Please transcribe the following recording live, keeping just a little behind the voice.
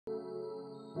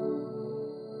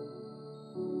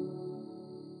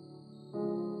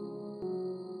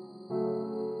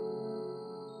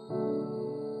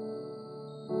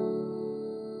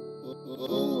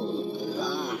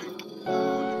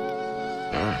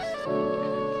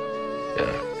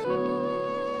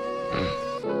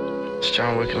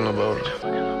John Wick and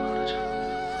Bowda.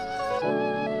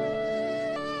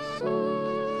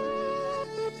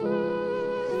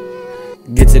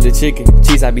 Get to the chicken,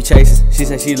 cheese I be chasing. She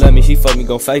said she love me, she fuck me,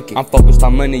 gon' fake it. I'm focused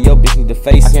on money, yo bitch need to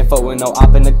face it. I can't fuck with no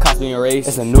op in the cops being race.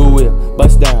 It's a new wheel,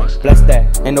 bust down, bless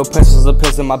that. Ain't no pencils or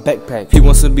pins in my backpack. He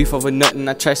wants some beef over nothing,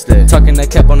 I trash that. Talking that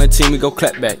cap on the team, we go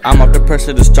clap back. I'm off the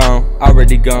pressure, the strong,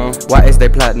 already gone. Why is they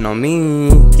plotting on me?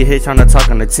 Get hit tryna talk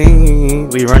on the team.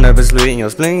 We run up and split in your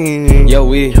spleen.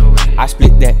 Yo, I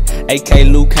split that. AK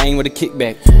Luke came with a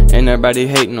kickback. Ain't everybody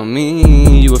hating on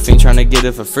me. You a fiend tryna get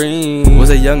it for free. Was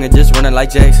a youngin' just running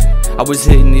like Jackson. I was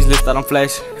hitting these lists that I'm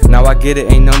flashing. Now I get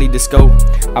it, ain't no need to scope.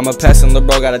 I'm a passing, lil'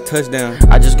 bro got a touchdown.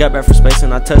 I just got back from space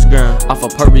and I touched ground. Off a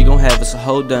perk, we gon' have us a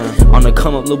hold down. On the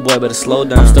come up, little boy, better slow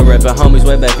down. I'm still rapping homies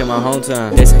way back in my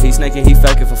hometown. They say he snaking, he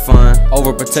faking for fun.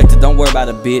 Overprotected, don't worry about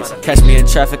a bitch. Catch me in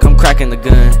traffic, I'm cracking the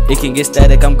gun. It can get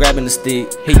static, I'm grabbing the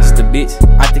stick. He just a bitch,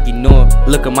 I think he know it.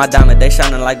 Look at my diamond, they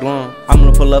shining like glowing. I'm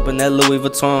gonna pull up in that Louis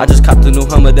Vuitton. I just copped a new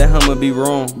Hummer, that Hummer be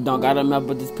wrong. Don't got a mouth,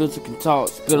 but this pistol can talk.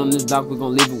 Spit on this dock, we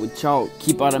gon' leave it with chalk.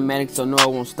 Keep automatic so no it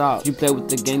won't stop. You play with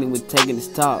the game, then we taking this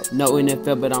top. No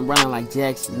NFL, but I'm running like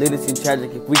Jackson. Little seem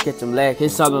tragic if we catch him lack.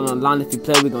 Hit solid on the line, if he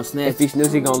play, we gon' snap. If he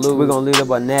snooze, he gon' lose, we gon' lead up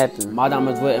by napping. My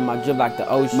diamonds wet and my drip like the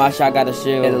ocean. My shot got a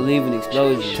shell, it'll leave an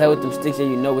explosion. Play with them sticks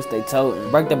and you know what they toting.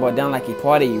 Break the ball down like he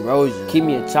part of erosion. Keep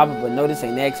me a chopper, but no, this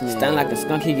ain't X-Men. Stand like a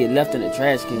skunk, he get left in the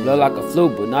trash can. Blow like a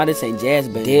flute, but nah, this ain't jazz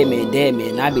band. Dead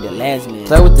man, I be the last man.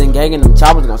 Play with them gang and them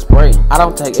choppers gon' spray. I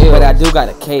don't take L, but I do got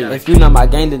a K. If you not my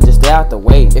gang, then just stay out the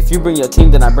way. If you bring your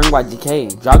team, then I bring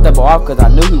YGK. Drop that ball off cause I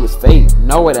knew he was fake.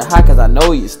 Nowhere to hide cause I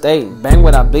know he stay. Bang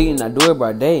without bleeding, I do it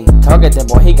by day. Target that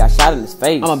boy, he got shot in his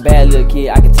face. I'm a bad little kid,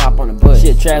 I can top on the butt. She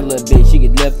a trash little bitch, she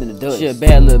get left in the dust. She a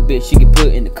bad little bitch, she get put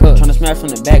in the cup. Tryna smash from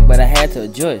the back, but I had to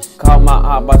adjust. Called my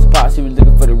aunt by spot, she was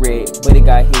looking for the red, but he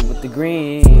got hit with the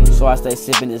green. So I stay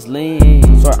sipping this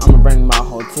lean. So I'ma bring my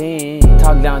whole team.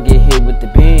 Talk down, get hit with the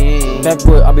beam.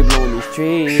 Backwood, I'll be blowing these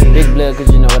trees. Big blood,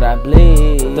 cause you know what I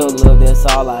bleed. Still love, that's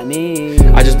all I need.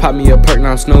 I just pop me a perk,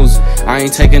 now I'm snoozing. I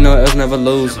ain't taking no else, never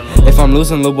losing. If I'm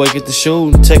losing, little boy, get the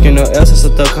shoe. Taking no else, it's a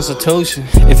thug constitution.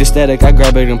 If it's static, I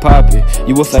grab it and pop it.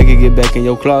 You a faggot, get back in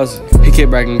your closet. He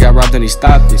kept bragging, got robbed, and he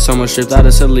stopped it. Someone stripped out,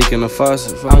 it's a leak in the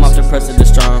faucet. I'm off the pressure, the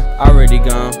strong, already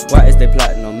gone. Why is they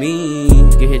plotting on me?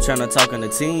 Get hit tryna talk on the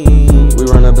team. We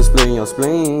run up and split in your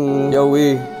spleen. Yo,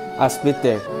 I split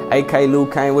that. AK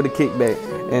Luke came with a kickback.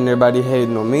 And everybody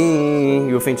hating on me.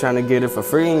 You think tryna get it for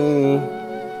free?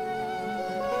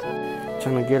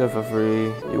 Tryna get it for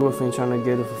free. You would think tryna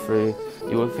get it for free.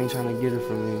 You would think tryna get it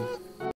from me.